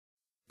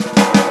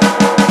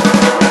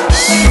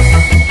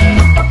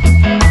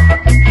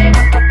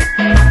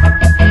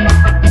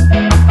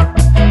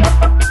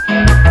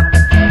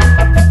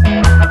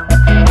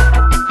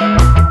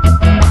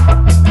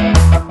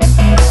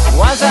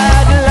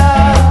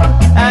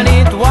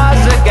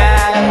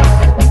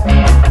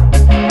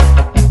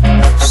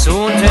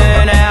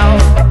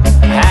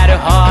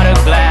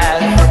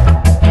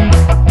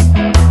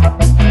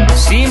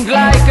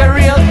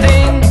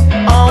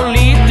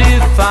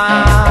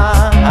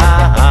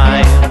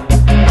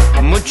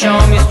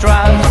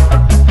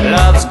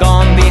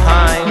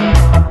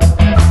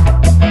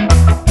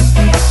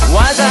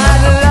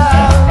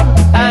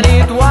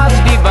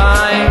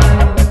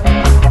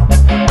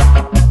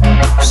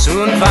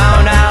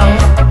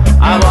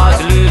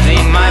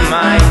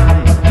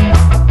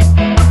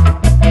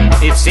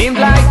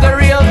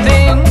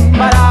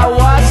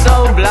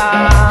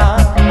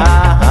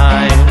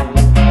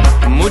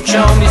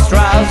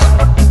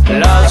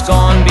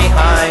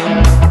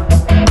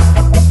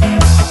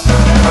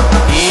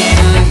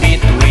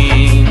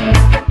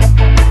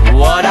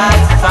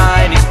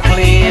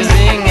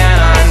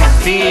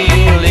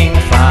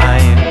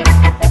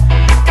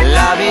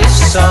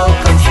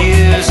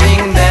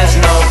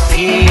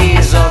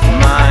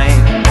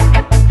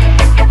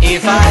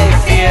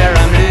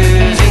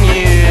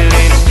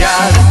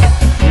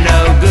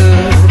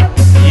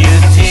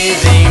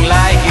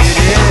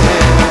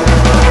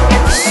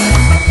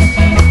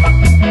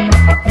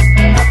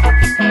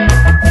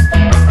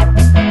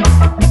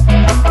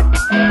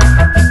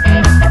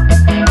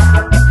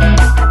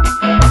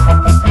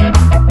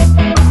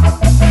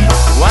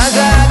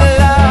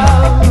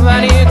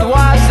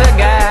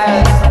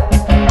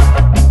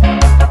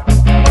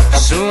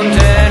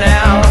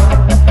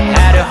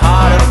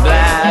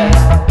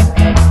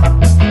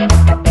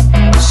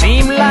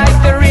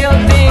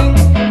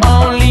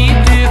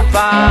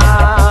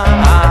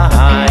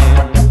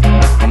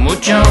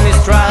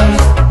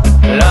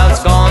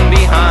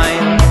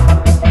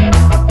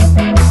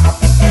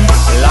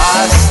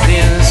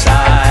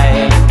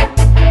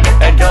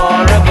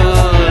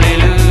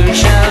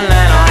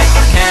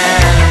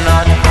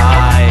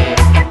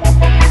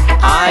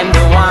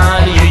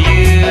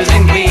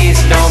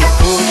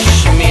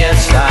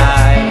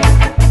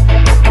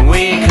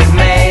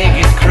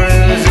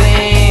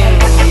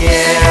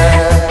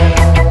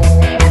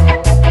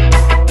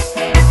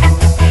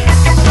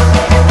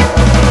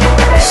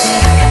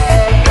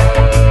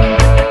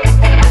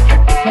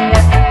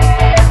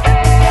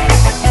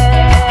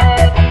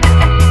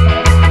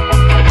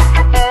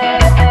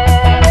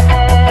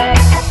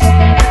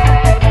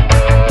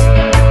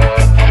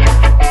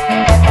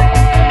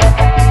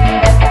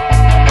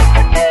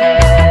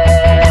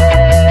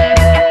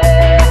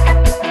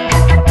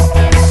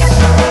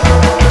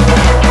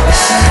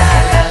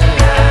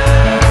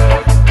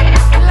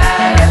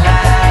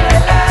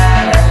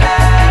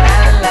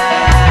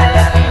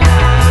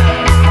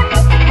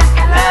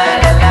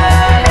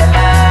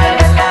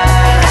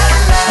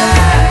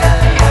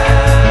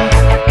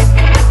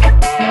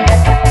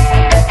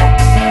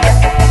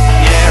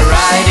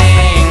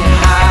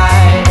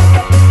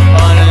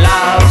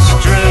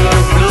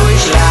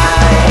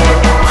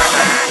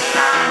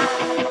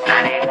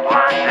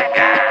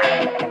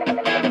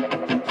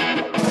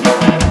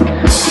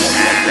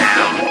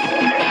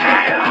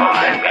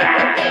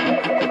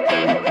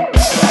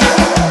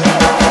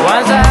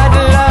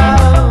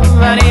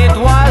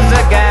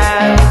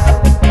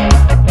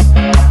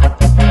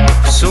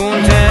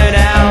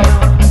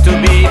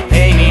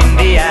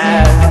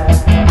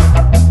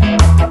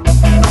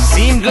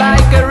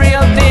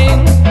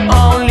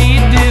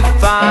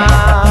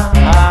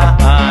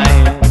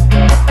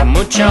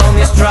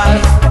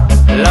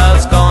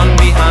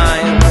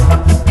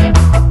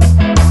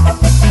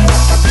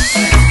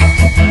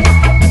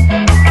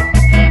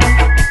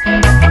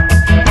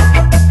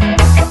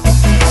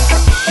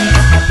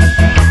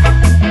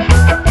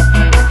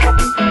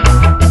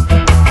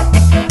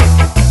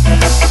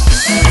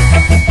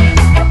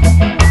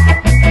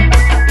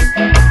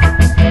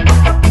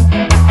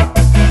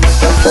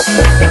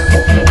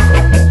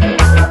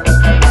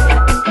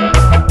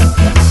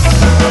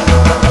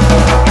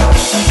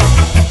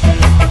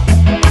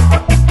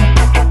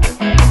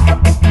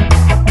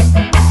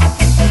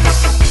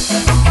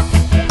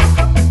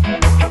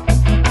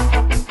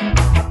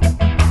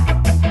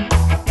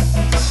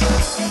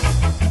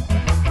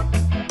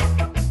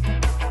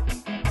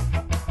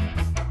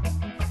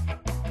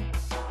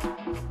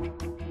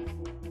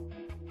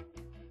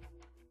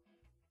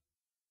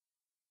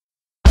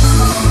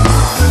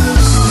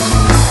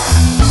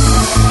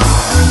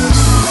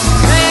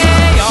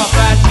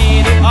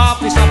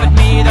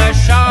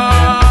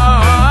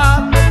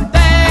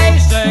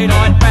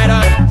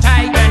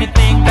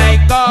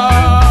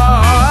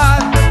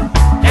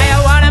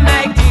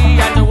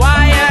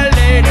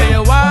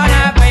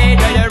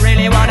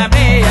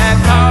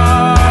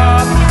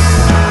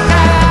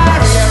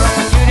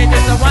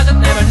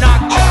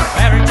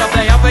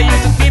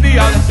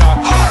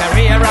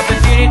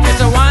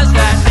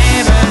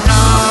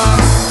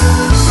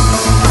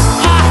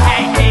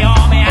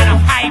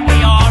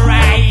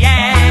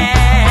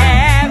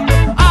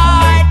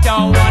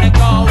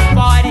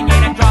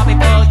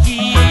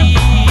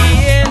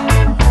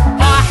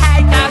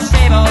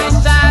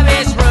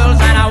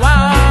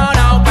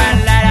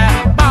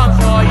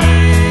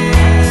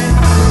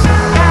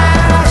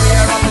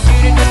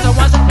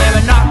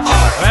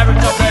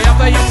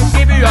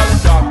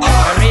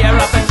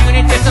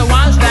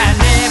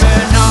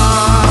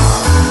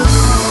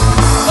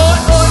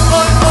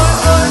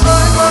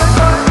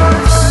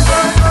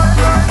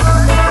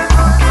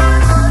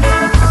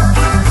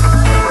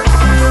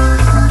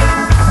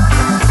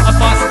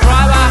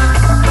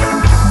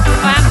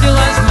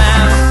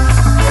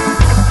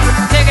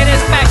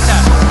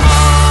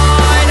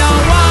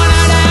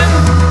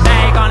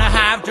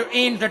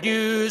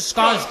introduce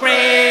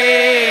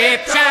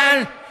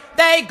conscription.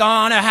 They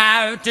gonna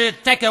have to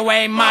take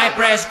away my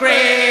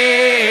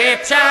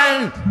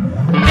prescription.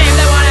 If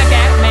they wanna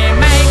get me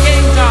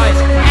making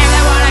toys, if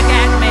they wanna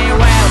get me,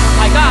 well,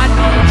 I got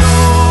no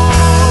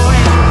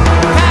choice.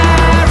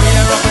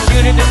 Career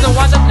opportunities, the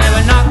ones that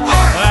never knock.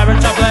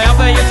 Adverts of the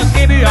offer you to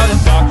keep you on the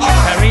block.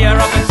 Career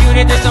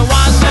opportunities, the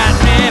ones that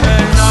never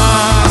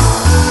knock.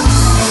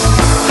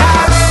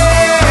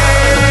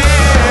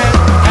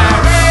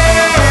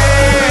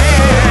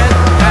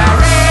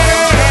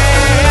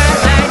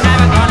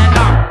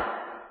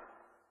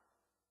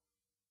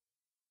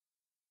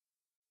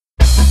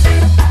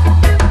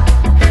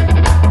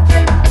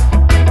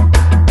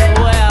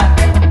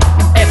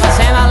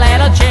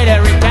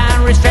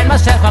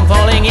 Myself, I'm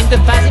falling into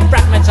fancy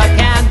fragments. I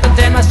can't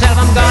contain myself.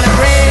 I'm gonna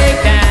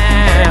break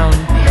down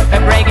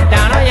and break it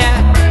down. Oh yeah,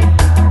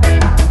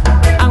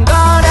 I'm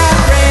gonna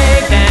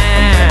break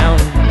down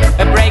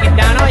and break it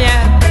down. Oh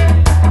yeah.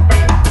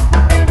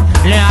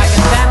 Now I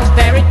can stand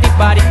austerity,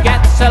 but it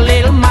gets a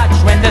little much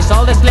when there's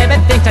all these living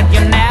things that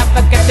you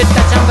never get to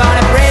touch. I'm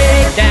gonna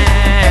break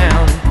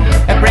down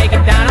and break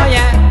it down. Oh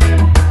yeah,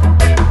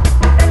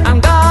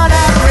 I'm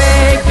gonna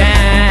break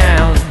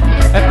down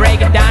and break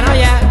it down. Oh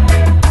yeah.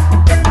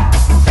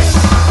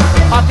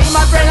 I feel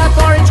my brilliant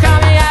porridge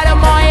coming out of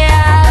my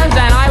hands,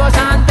 and I was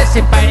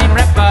anticipating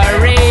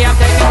referee. I'm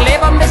taking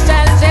leave of my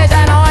senses,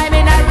 and I'm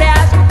in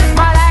arrears.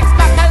 My legs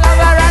buckle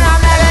over, and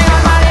I'm letting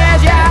on my ears,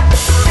 yeah.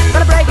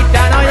 Gonna break it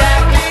down, oh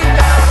yeah.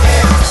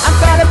 I'm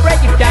gonna break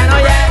it down, oh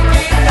yeah.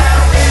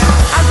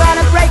 I'm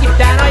gonna break it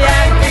down, oh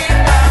yeah.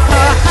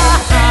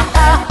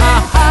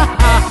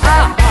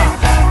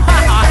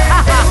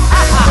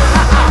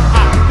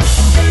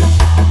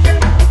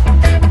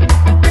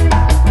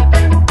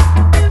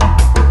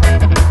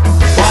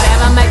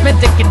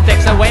 It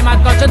takes away my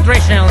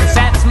concentration,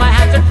 sets my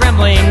hands to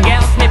trembling,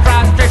 gives me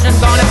frustration.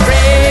 Gonna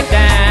break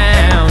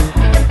down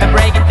and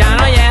break it down,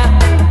 oh yeah.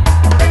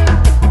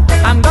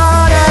 I'm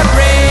gonna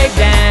break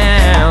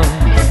down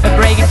and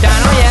break it down,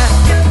 oh yeah.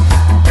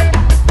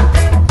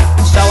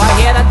 So I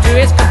hear that to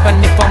his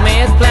company for me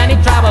is plenty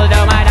trouble,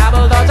 though my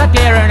double doors are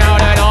clearer now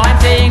that all I'm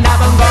seeing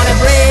up. I'm gonna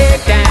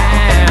break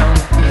down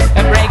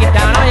and break it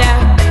down, oh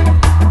yeah.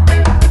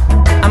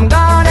 I'm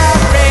gonna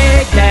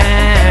break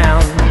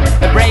down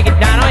and break it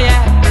down, oh yeah.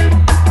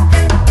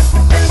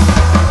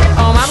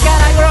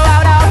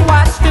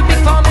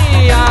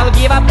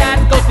 Give up that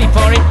ghost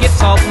before it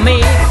gets off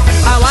me.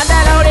 I want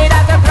that loaded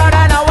at the front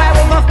and a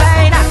werewolf of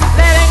pain.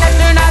 Living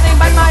next to nothing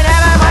but my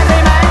never mind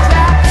remains.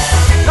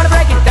 Gonna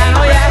break it down,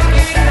 oh yeah.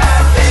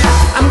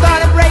 I'm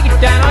gonna break it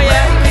down, oh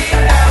yeah.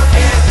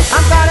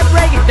 I'm gonna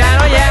break it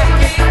down, oh yeah.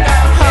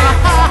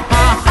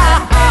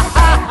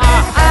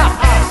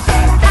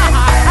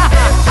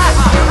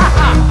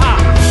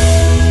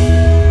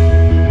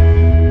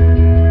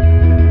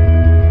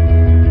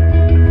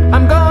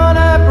 I'm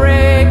gonna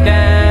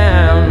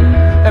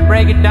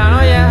break it down,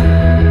 oh yeah.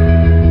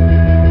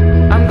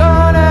 I'm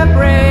gonna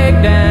break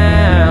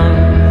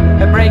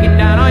down and break it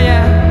down, oh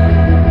yeah.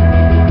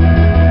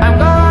 I'm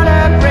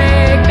gonna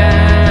break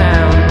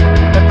down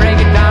and break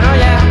it down, oh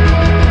yeah.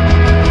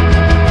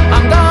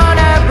 I'm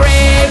gonna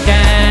break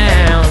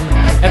down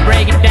and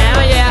break it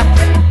down, yeah.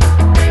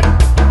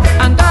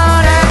 I'm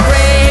gonna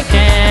break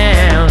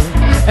down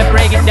and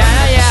break it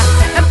down, yeah.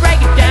 And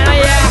break it down,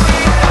 yeah.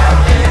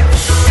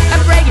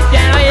 And break it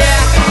down, yeah.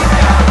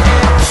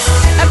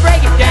 And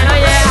break it down, oh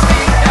yeah.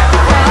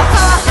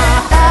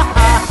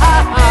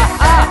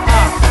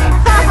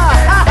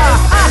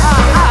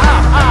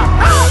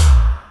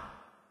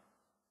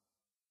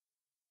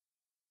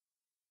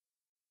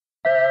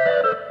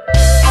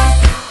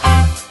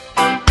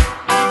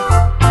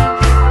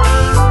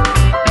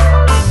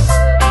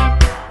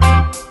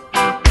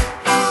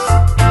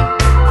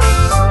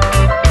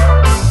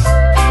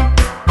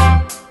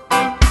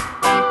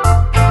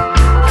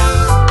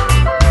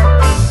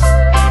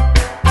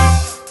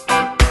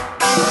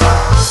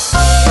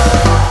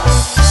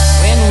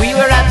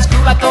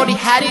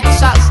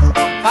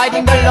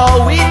 Fighting the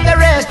law with the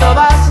rest of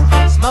us,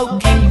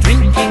 smoking,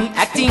 drinking,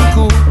 acting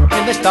cool.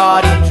 And they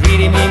started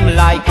treating him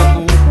like a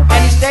fool,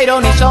 and he stayed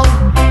on his own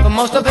for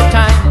most of the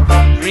time,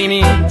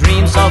 dreaming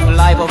dreams of a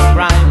life of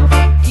crime.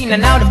 In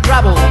and out of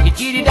trouble, he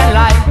cheated and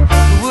lied.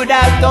 Who would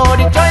have thought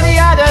he'd join the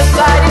other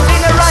side? He's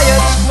in a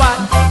riot squad.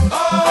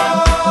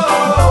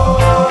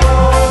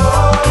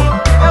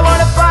 I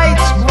wanna fight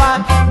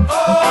squad.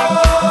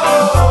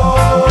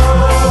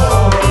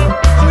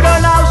 Shoot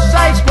on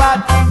outside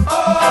squad.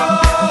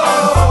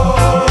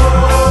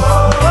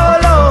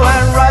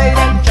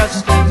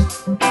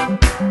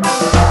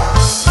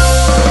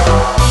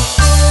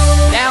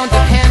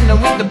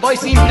 The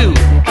boys in blue.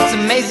 It's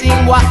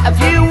amazing what a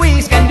few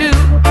weeks can do.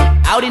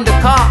 Out in the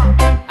car,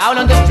 out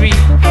on the street,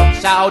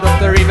 south of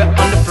the river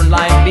on the front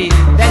line beat.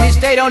 Then he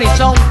stayed on his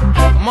own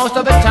for most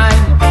of the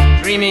time,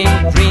 dreaming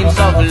dreams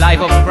of a life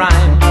of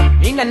crime.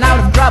 In and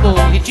out of trouble,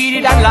 he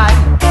cheated and lied.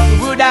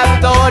 Who would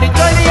have thought he'd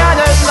join the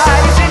other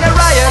side? He's in a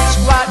riot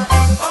squad.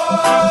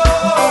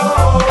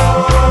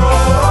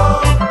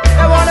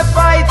 I wanna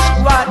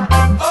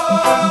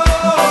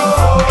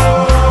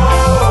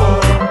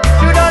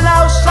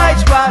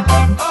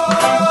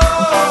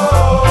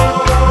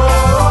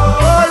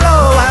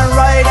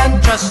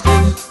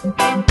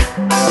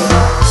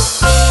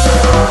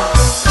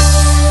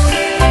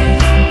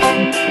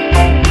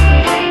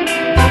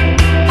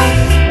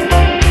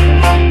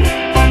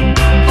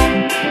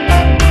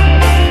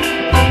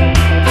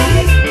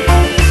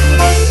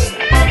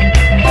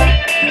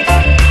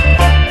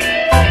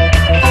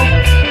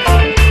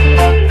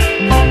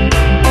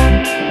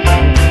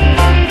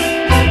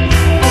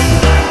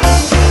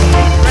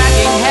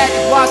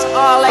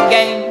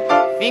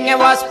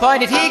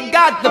disappointed he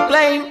got the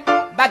blame.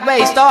 Back where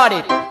he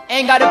started,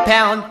 ain't got a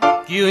pound,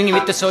 queuing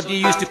with the sort you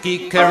used to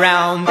kick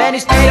around. Then he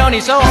stayed on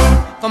his own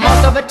for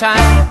most of the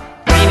time,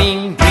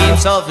 dreaming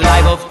dreams of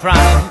life of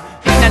crime.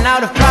 In and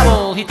out of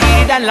trouble, he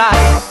cheated and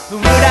lied. Who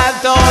would have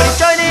thought he'd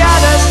join the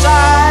other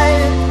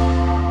side?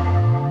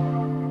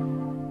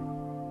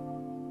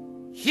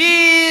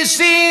 He's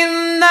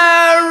in the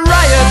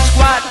Riot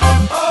Squad.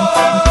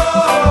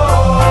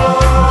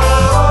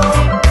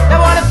 They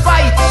wanna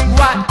fight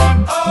squad.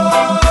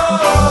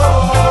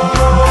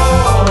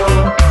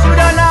 Shoot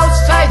an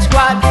outside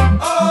squad.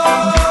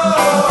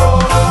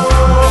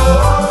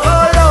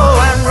 For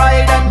law and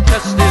right and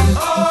justice.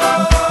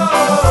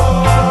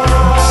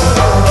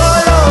 For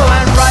law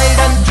and right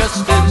and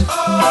justice.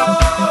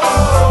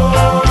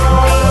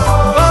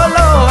 For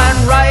law and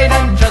right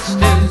and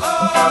justice.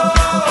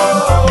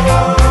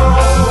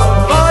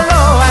 For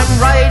law and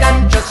right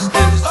and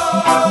justice.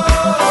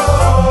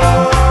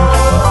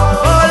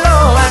 For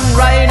law and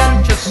right and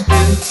justice.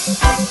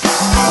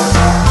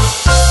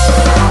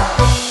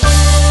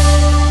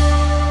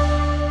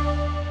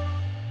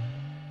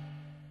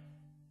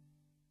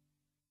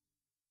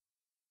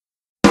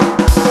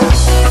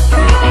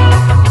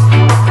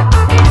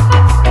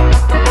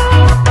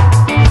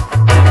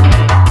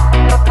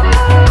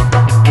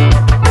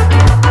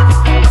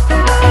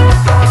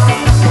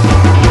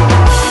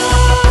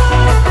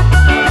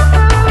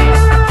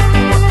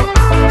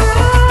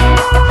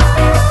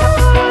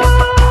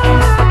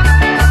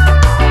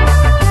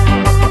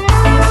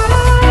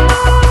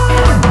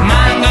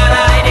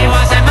 Mongoloid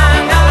was a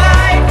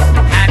Mongoloid,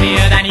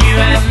 happier than you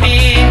and me.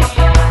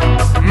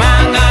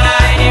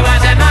 Mongoloid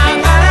was a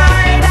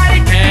Mongoloid, that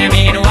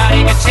determined what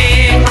he could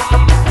see.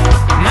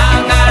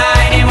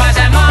 Mongoloid was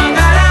a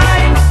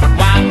Mongoloid,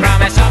 one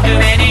promise of too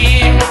many.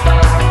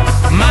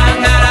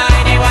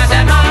 Mongoloid was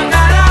a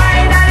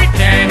Mongoloid, that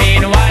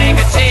determined what he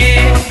could see.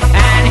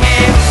 And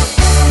him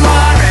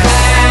for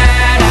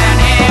ahead, and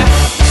him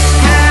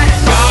had a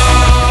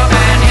job,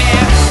 and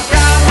him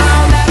brought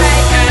home the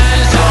bacon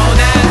so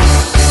that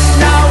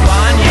no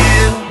one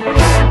knew.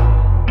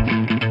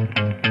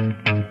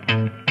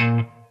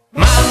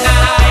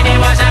 Mongoloid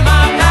was a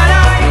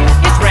Mongoloid,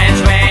 his friends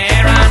were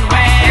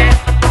unaware.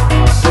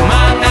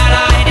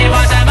 Mongoloid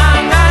was a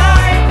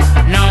Mongoloid,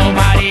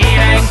 nobody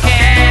even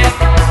cared.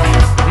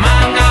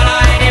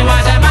 Mongoloid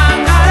was a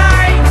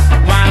Mongoloid,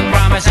 one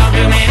promise of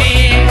too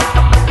many.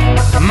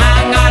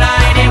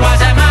 Mongoloid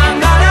was a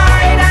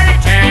Mongoloid, that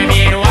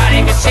determined what he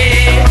could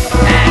see.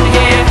 And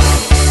him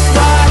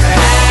for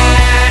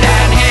ahead,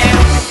 and him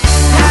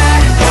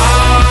had a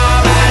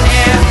job, and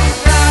him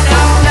brought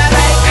home the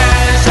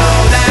bacon so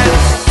that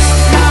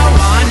no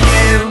one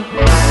knew.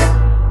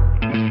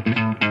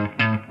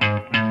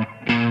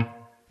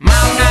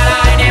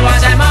 Mongoloid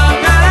was a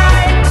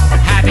Mongoloid,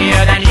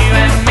 happier than you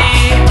and me.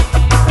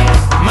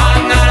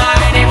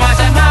 Mongoloid was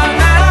a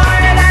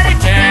Mongoloid, that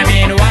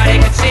determined what he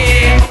could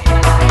see.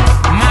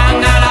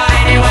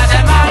 Mongoloid was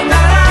a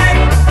Mongoloid,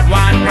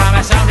 one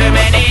promise of too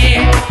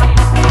many.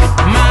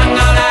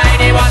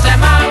 Mongoloid was a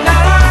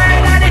Mongoloid,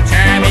 that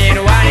determined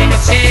what he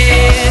could see.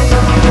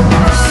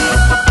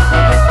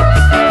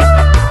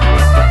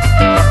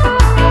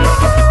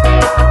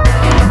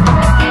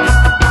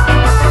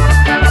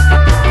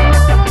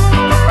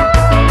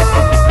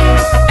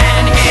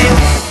 And him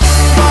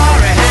for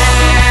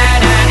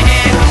ahead, and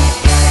him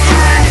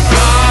had a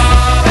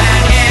job,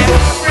 and him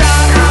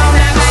brought home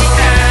the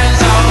bacon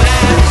so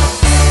that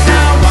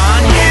no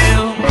one knew.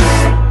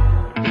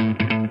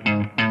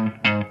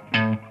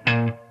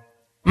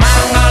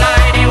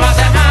 Mongoloid was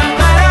a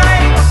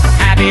Mongoloid,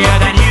 happier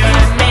than you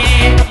and me.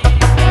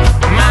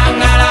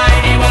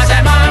 Mongoloid was a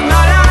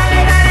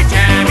Mongoloid, that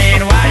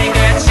determined what he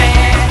could say.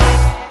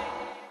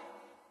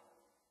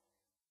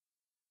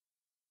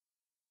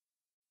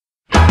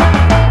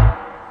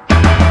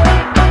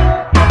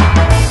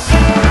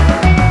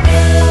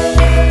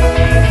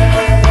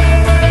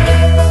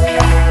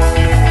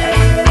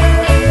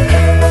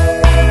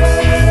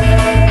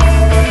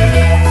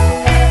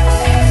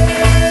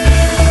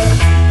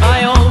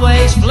 I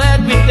always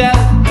fled with death.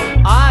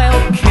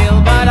 I'll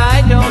kill, but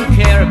I don't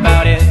care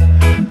about it.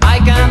 I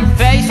can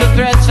face the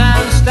threats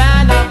and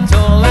stand up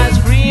tall and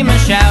scream and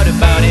shout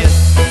about it.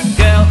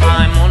 Girl,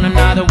 I'm on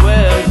another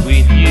world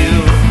with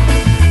you.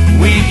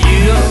 With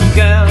you,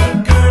 girl.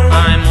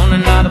 I'm on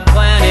another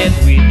planet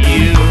with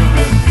you.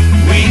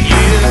 With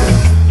you.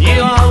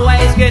 You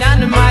always get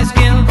under my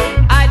skin.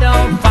 I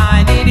don't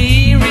find it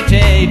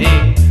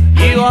irritating.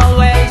 You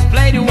always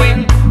play to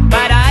win,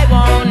 but I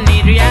won't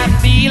need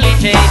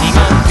rehabilitating.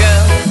 Oh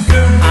girl,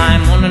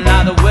 I'm on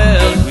another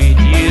world with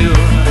you.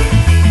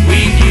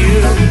 With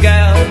you,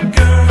 girl.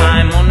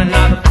 I'm on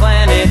another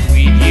planet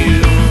with you.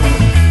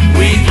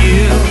 With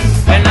you.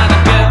 Another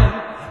girl,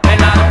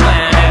 another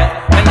planet.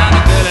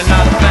 Another girl,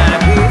 another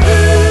planet.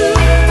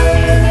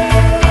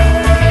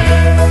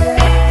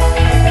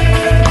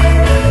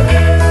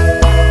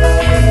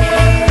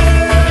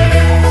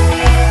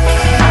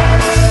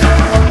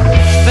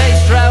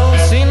 Space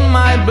travels in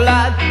my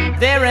blood.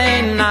 There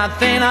ain't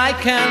nothing I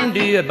can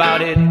do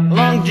about it.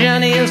 Long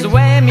journey seems to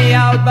weigh me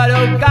out, but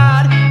oh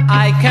God,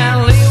 I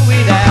can't live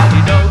without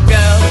you. Oh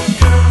girl,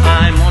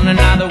 I'm on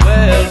another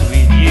world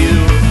with you.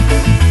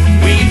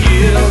 With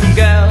you,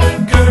 girl,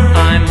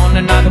 I'm on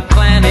another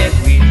planet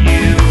with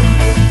you.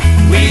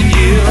 With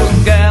you,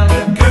 girl,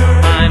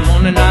 I'm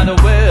on another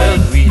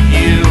world with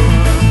you.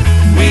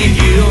 With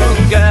you,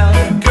 girl,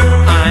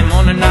 I'm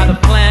on another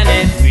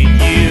planet with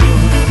you.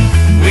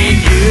 With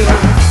you,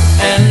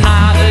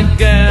 another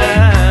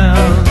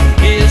girl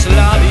is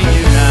loving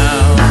you now.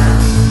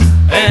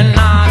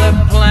 Another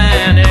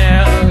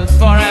planet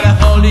forever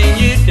holding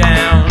you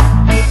down.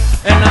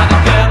 Another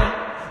girl,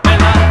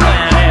 another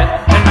planet.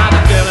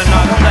 Another girl,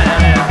 another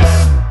planet.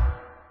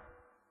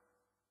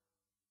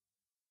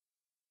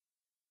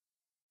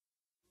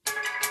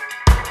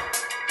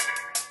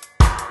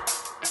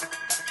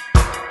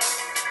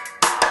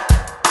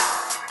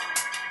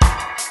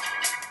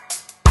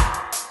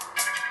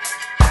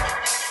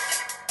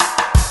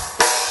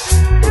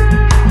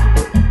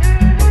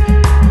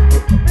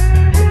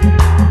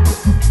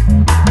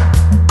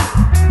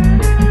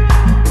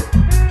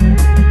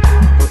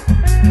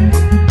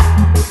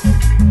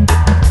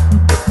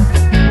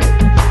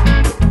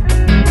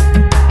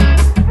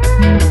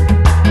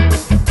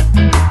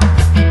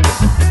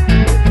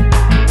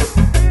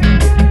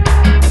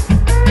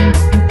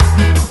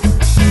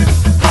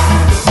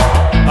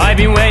 I've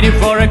been waiting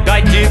for a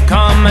guy to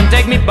come and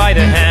take me by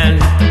the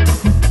hand.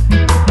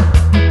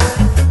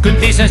 Could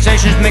these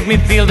sensations make me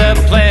feel the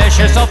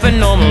pleasures of a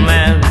normal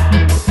man?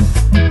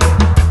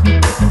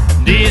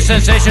 These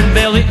sensations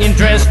barely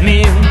interest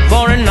me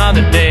for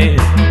another day.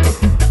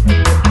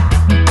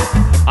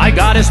 I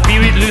got a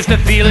spirit, lose the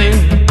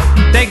feeling,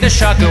 take the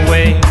shock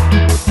away.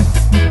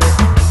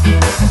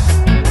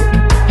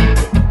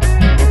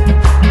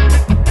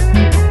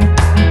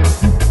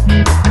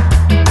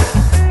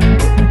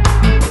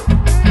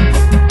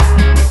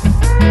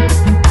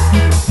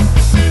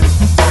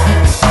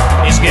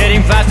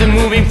 Faster,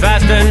 moving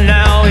faster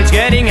now, it's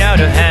getting out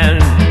of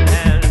hand.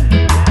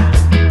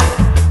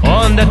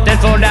 On the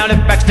 10th floor, down the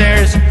back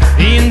stairs,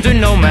 into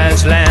no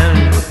man's land.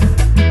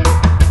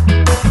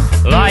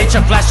 Lights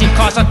are flashing,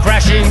 cars are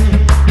crashing,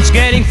 it's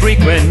getting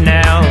frequent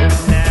now.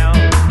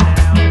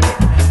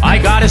 I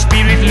got a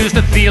spirit, lose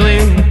the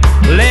feeling,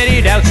 let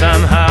it out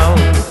somehow.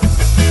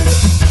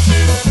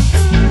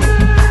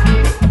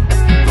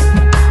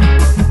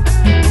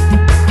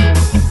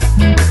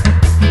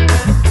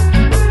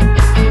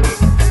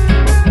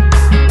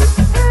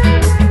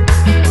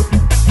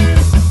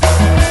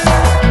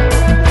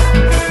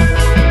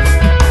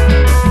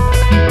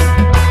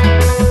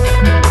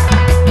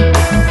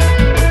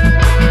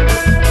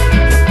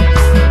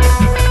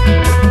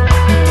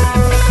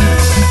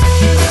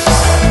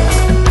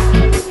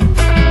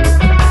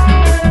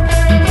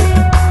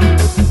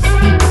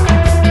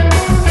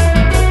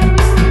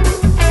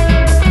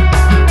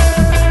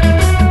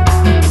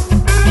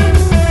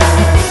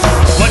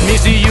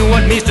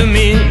 To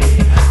me,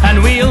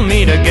 and we'll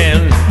meet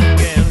again.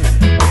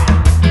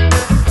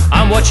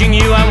 I'm watching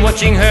you, I'm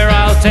watching her,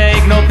 I'll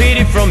take no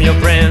pity from your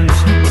friends.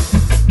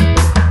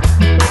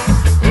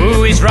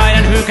 Who is right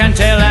and who can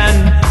tell,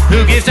 and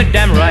who gives a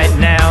damn right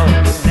now?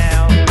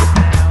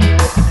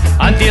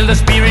 Until the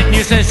spirit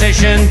new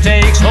sensation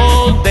takes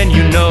hold, then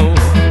you know.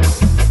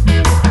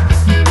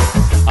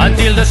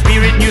 Until the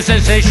spirit new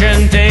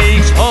sensation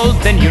takes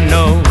hold, then you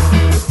know.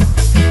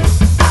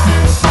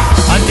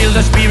 Until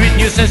the spirit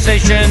new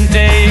sensation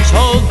takes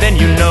hold, then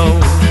you know.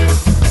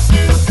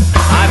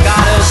 I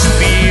got a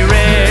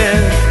spirit,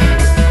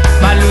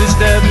 but lose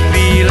the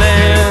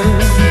feeling.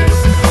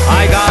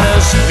 I got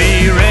a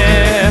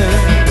spirit,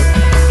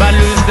 but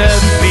lose the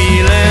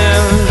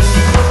feeling.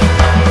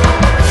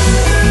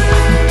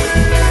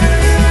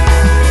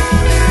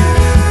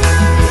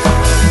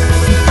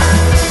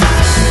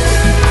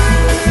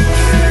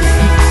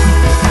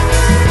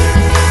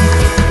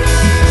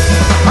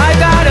 I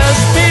got a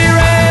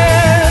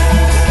spirit,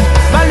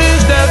 but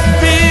lose the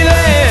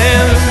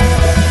feeling.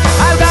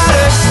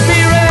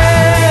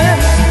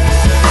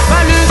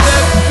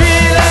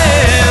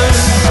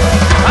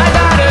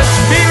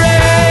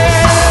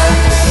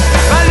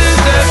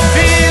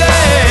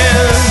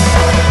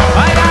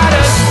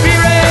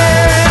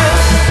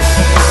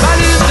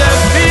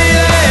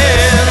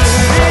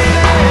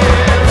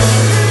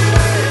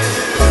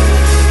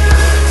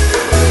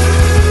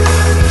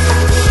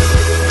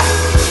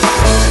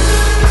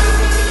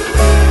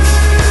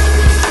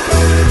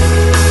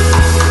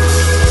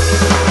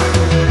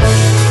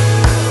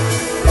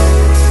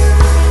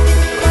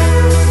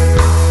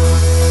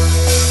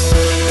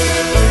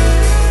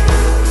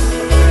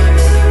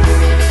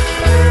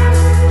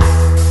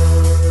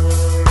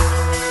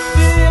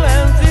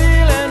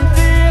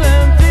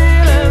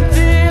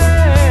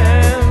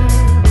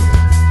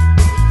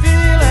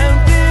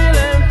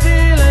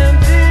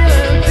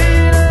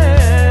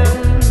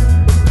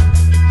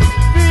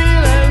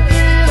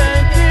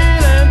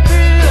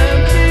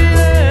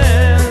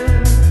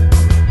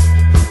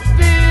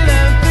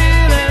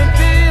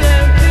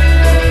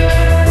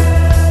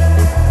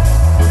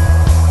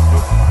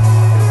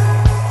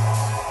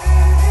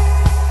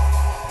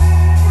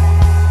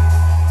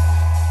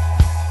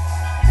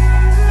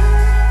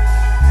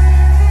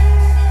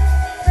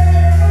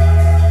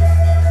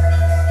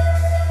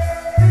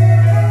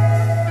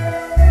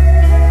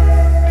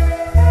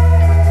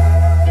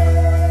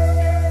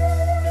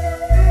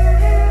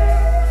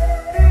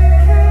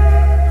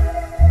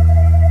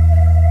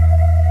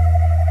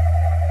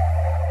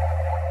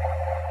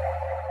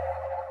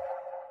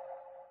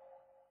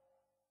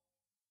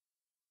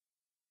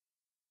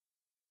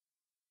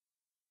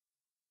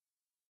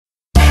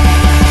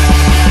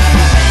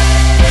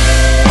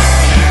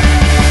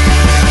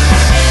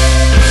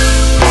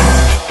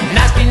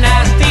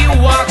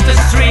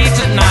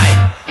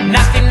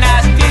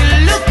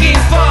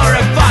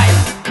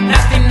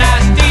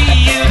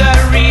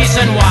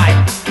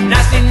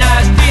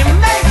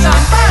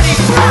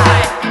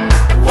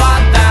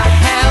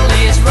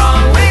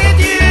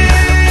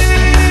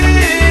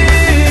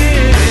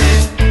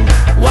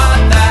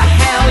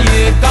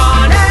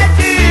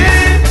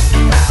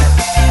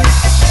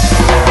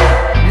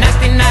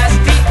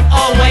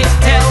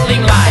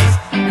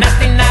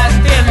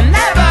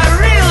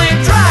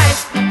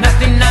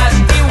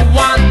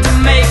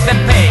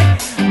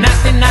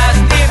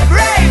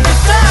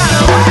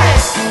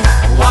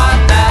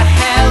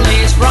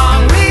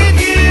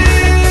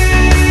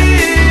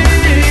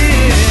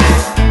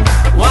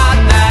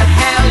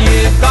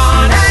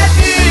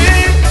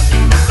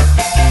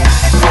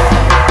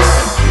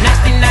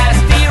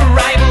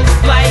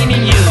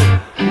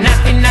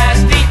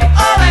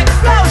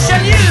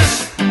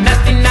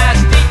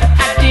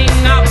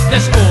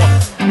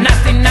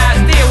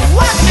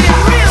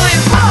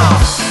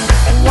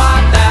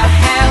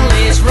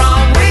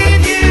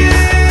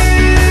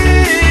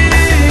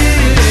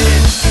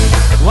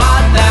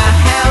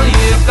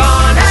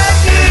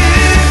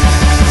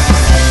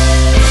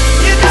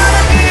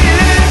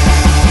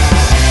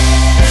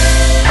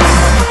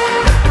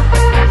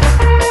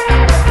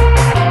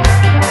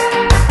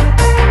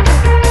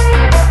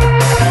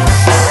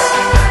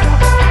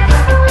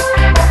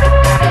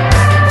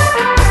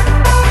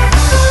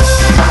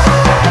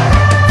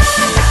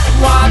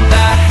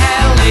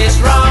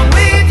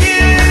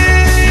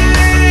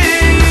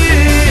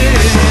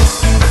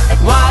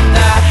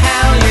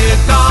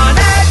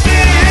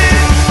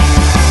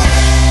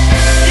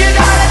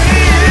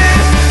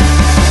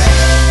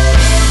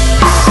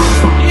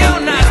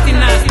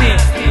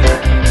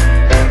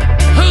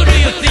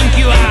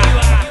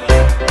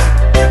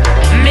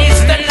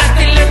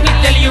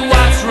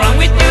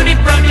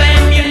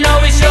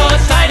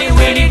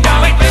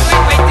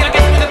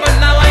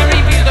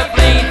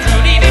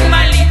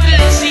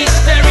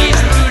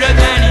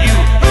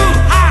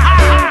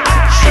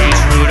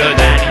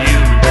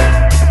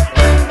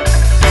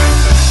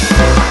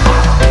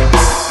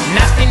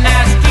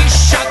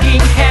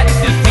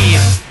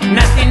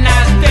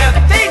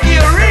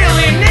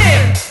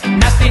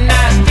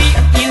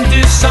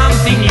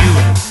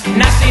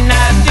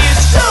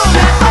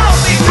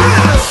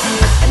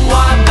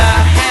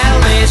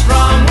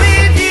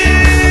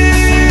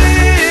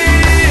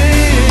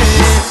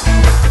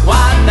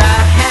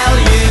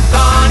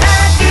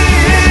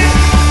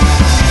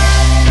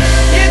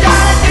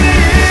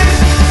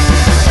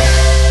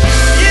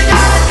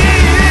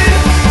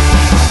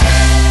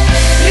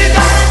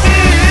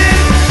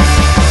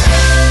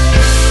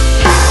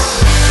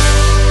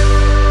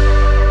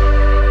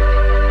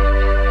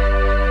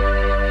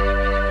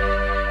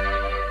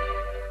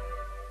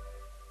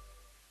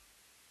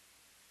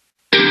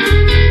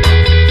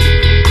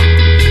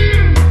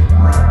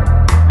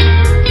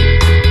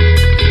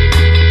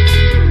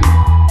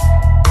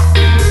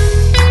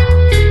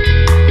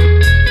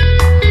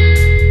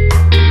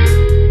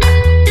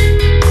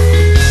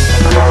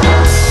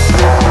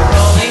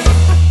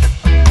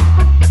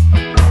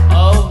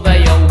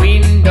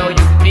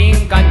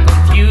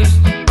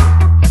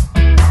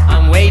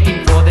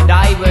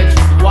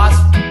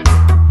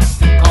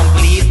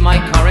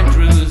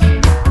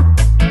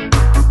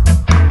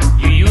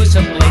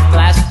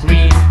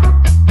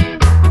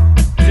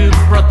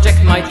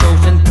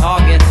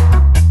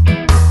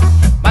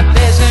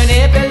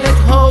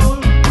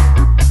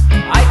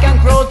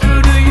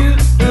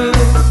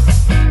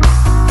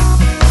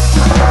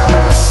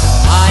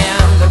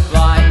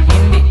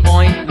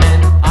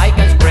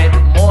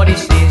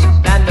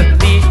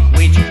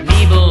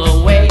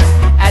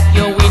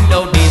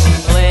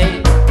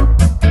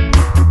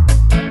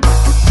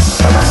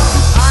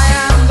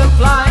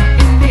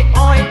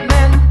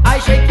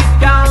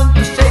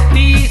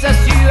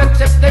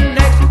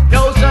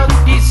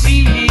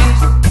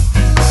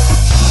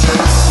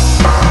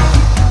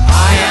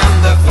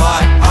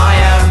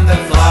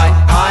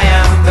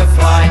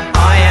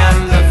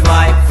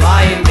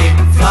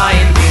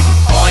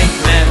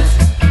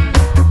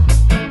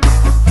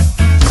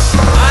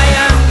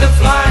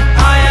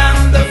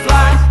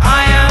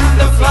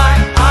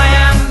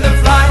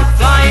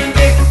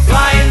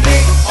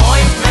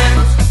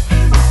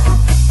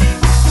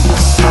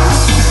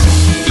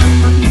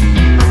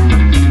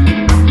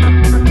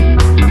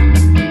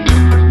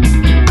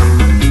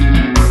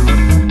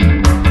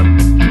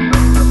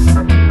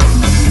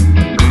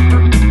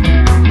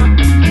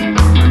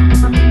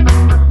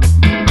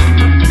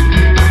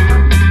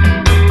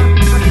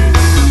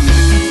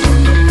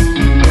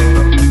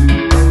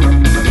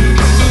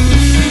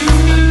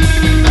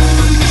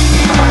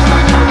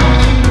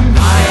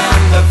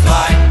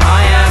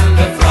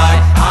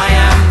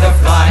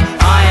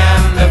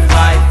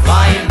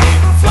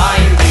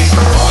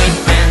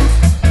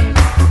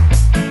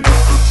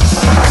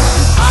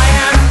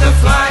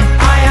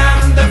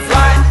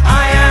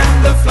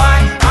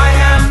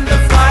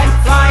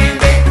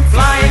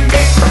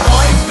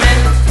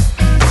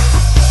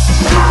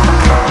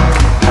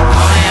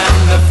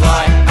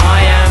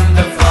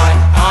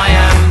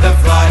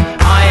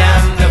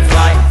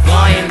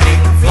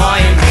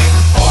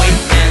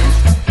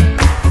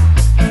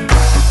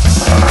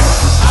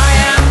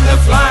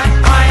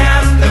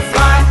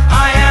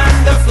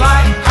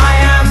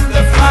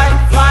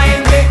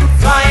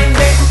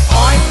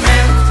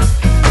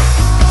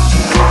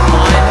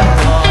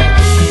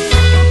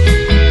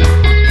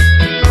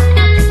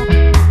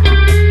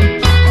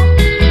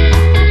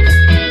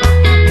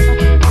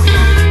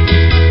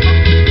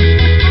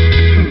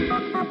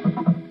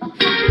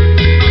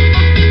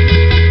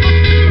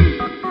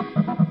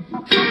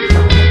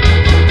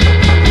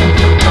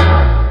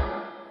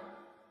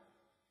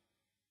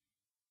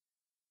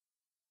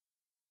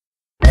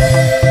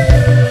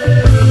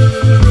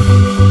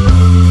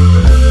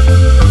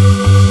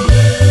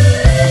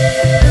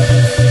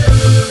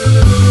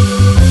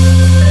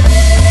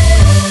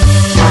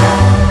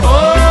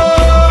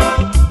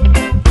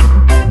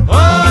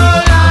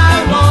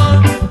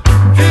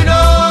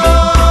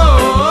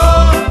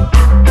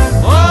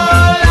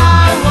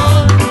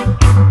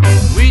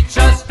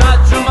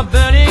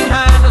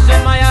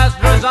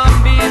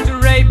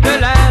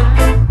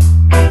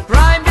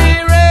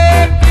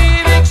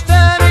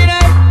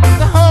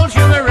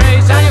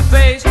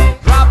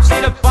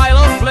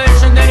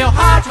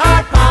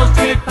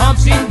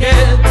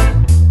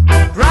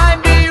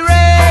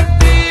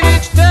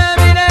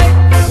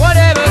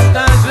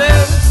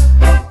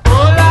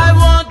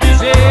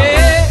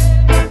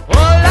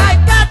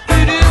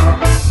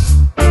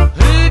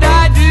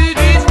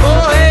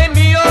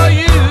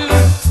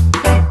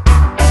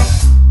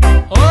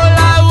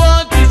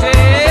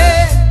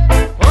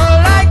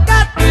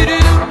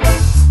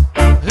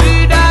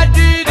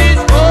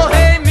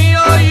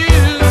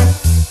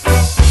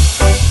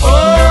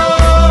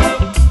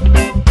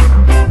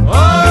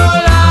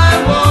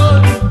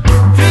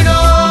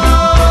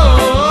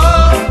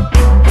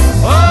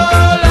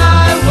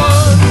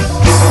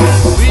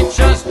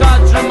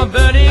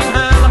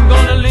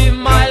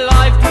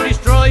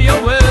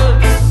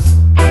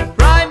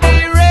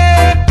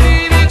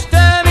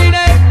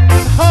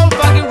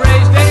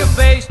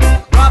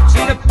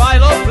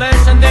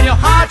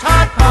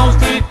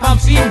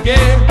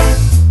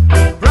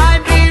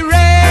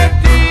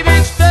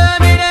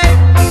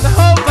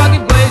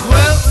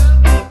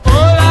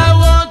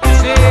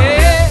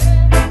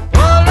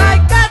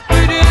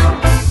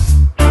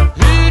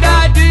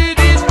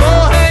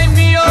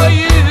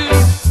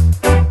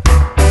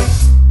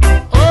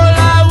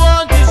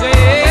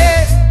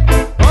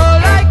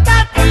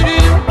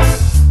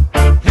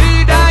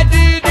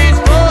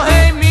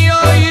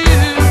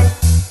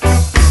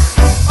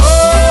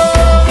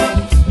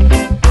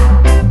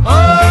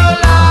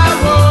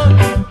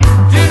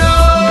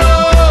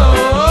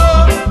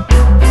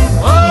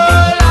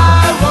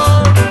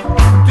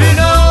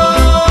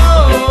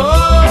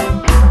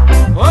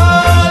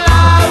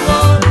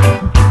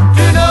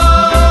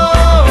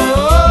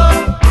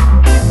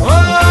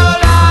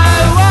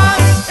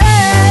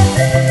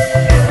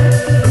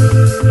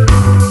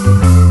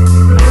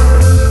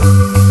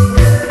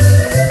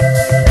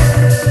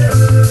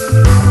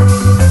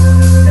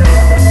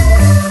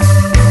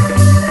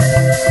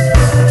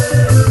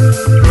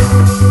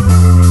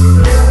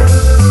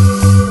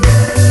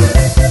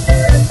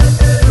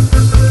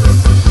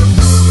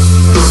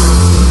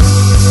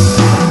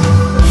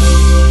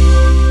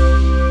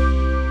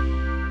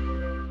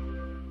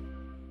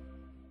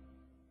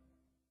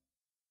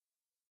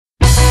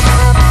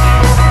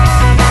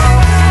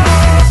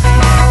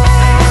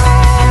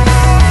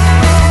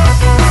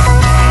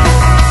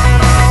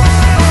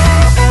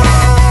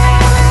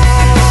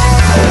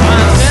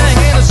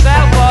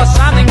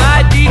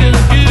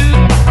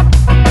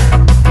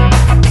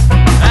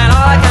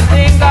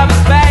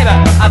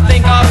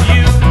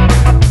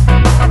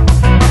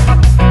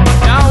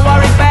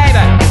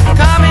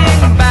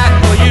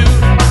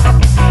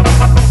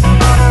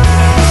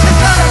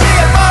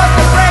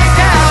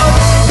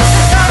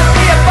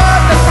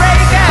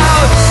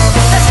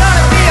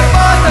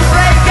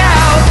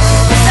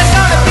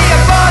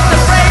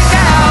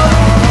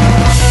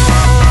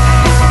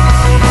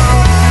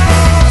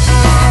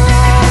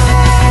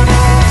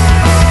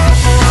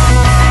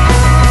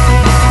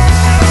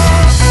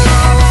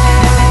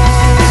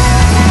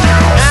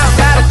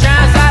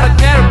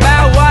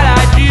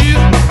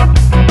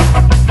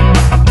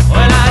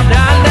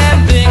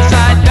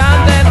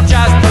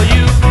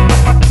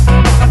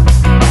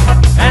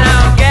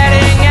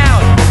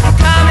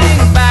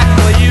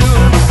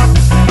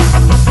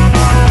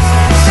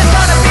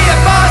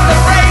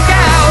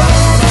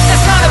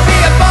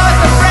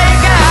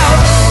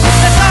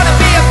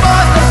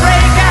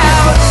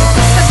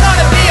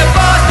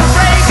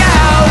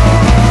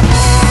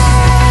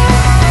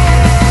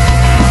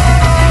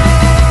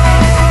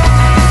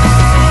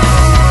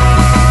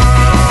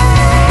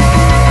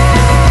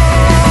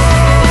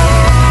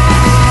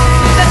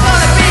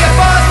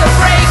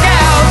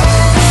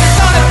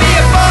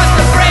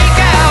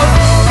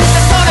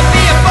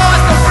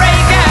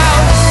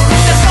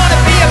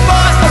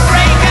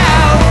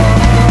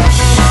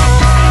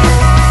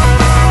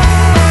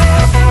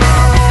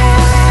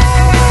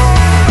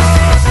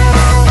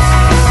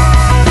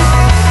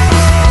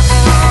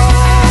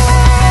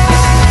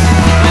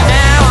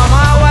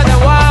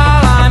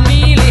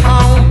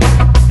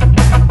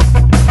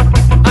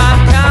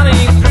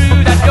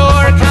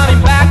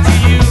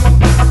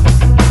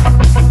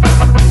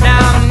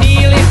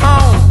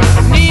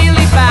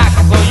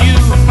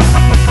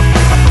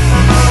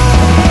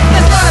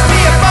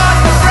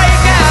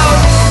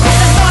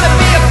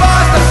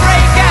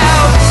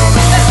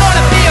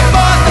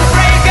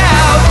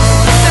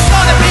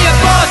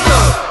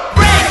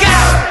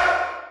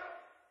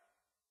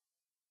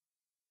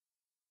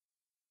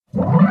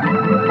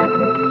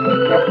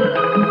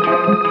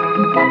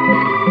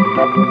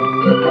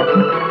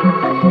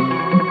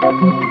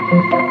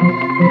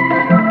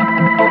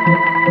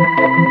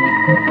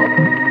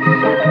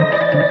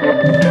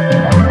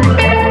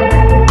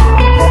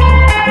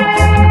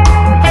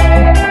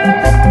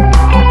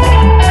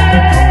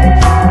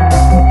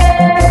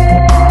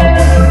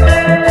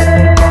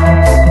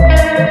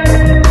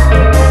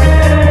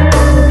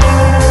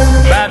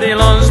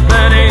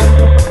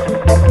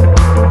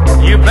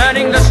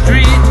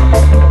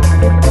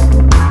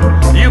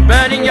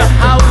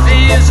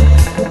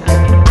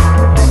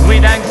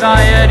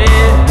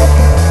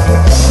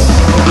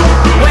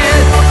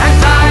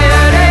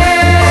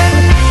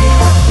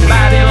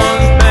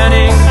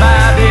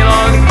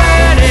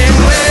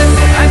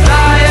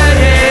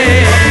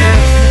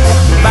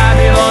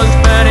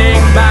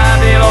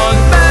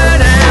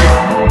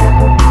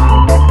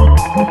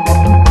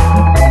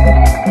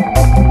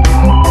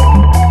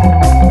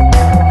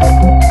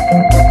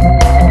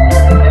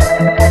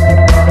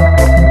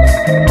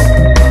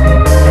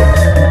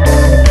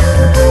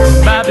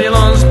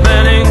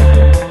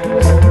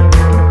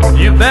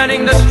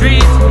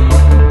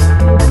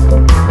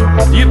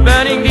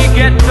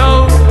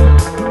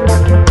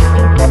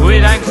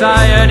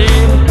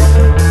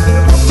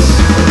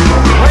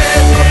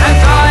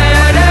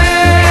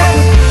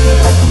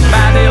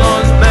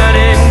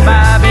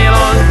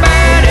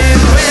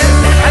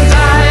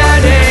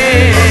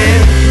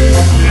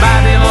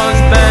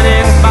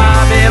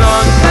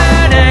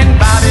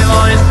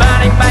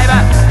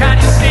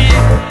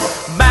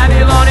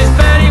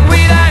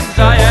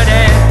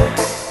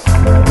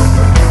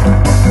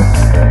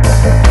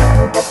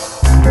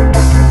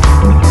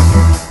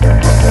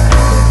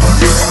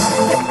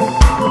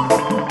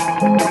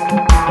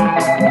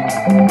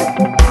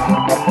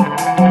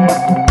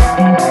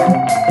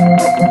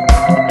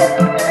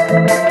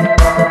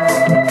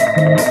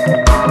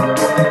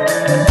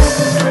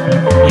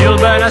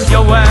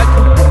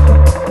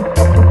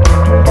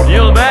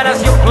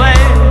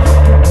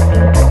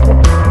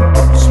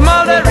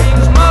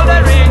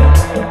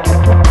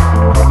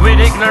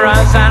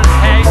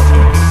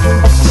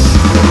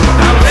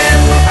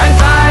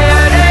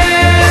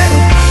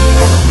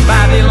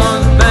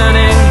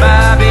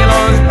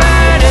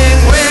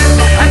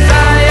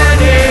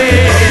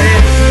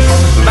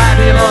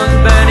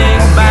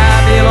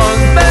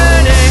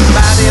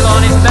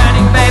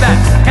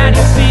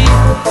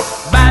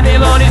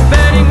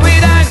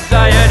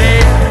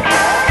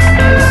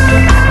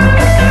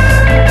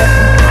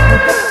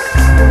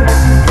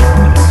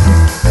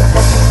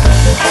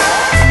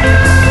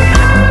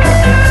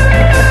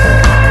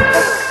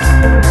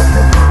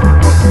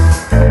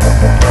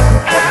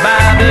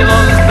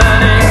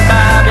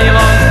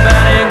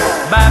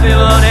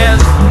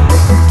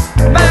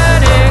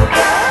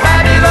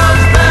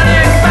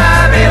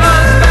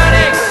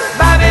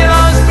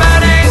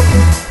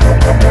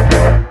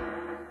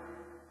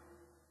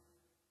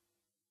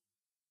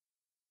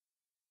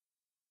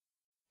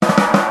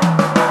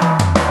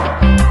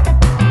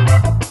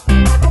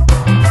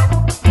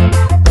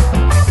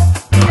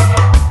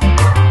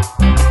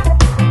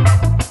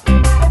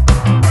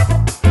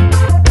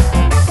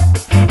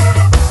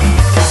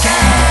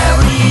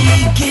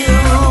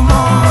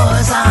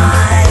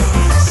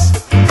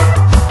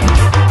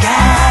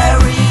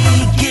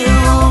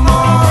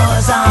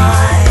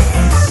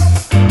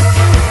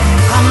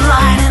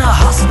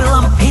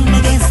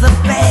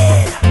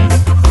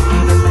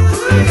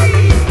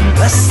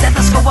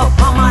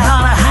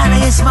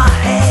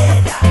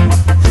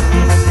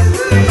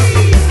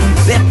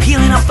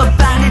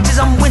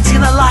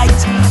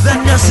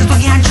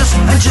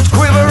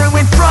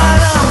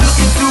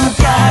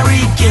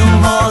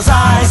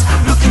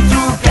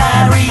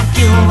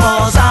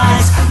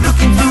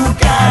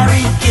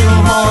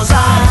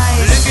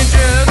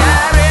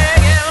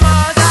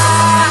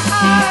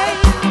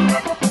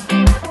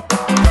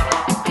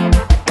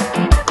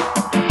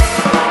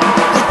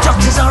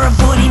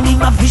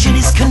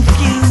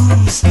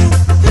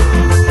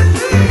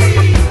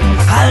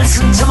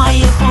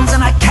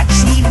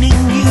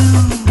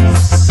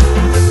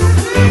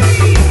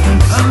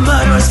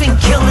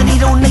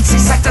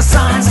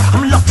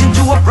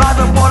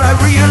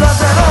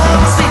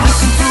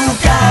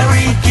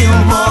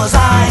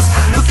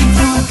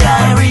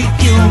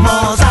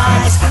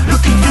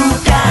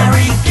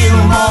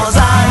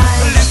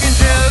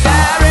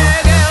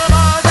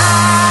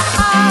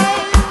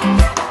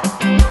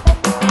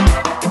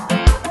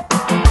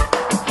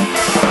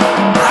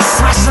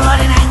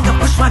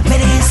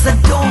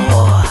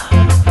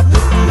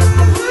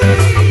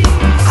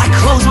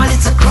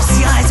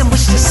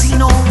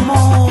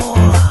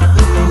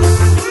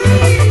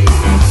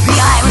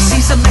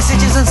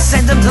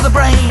 send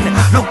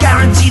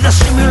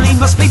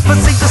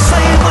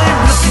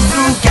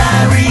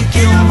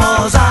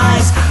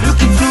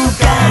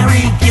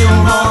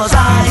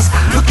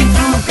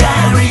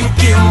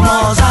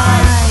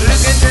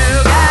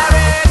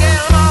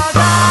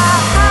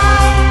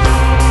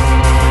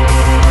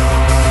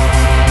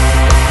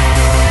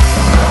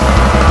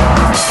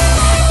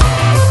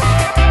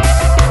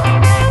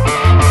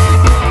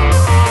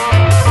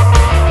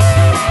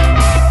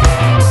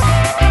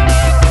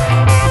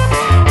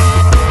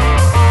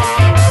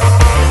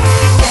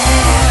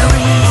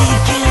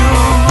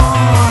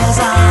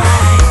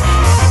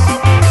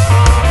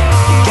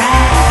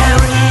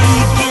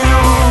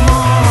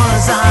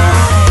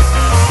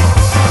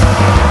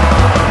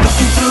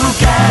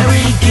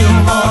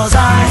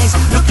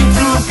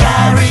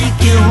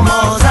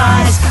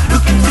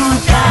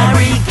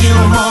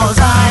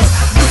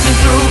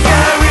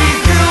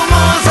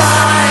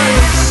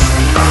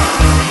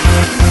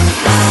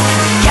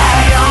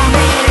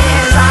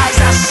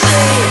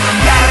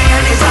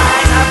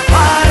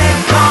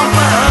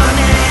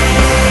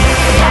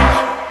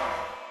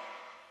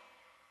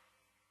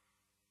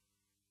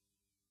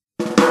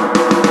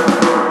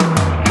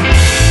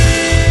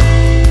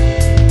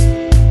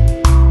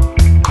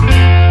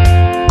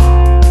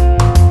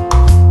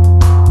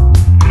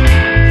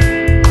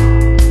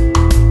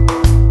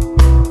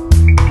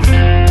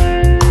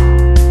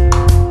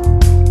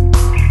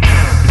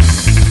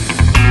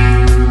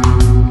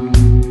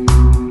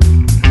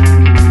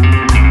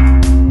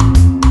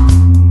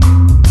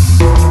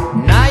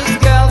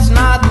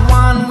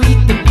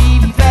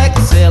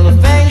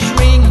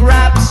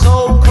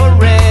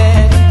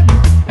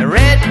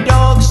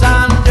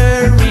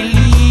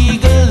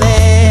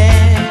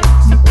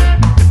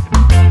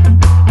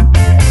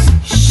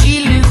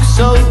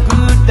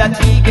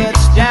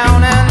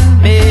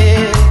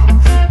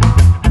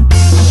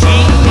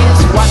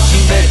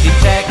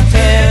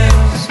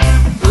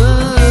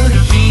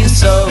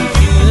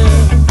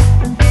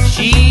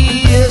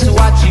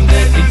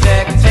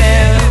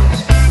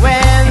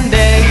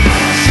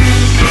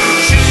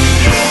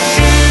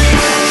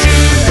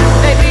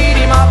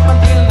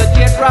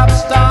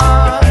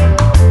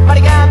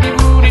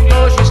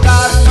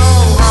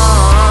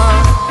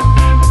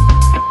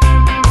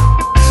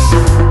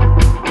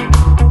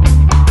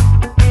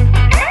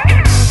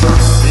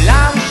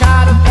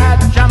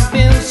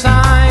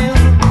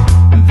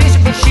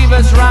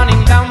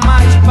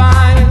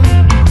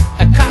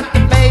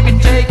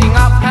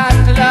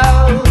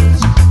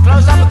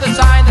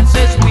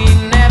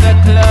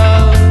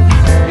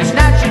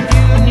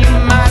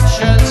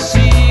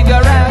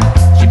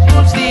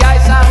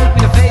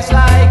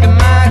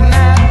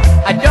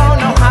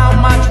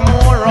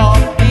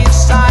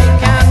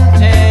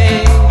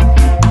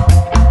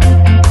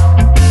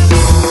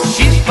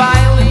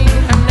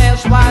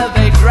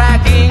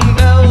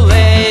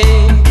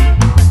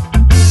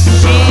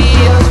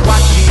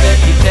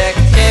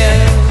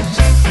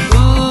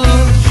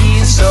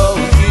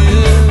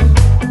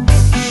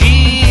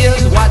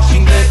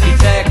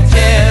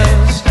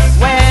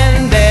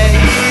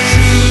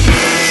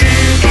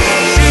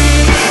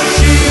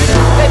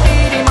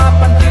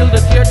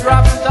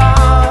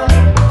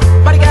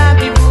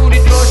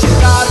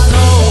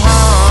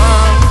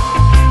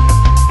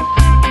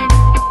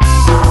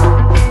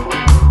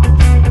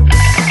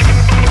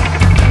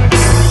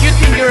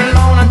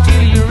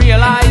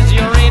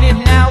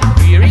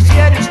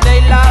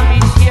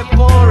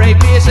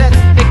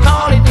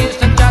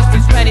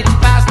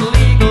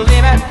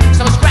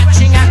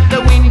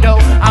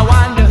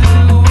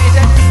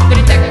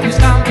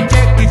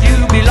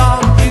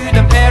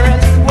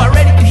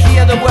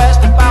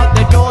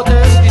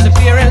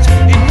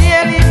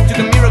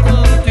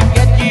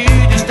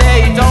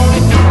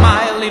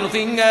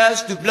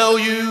just to blow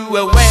you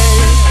away.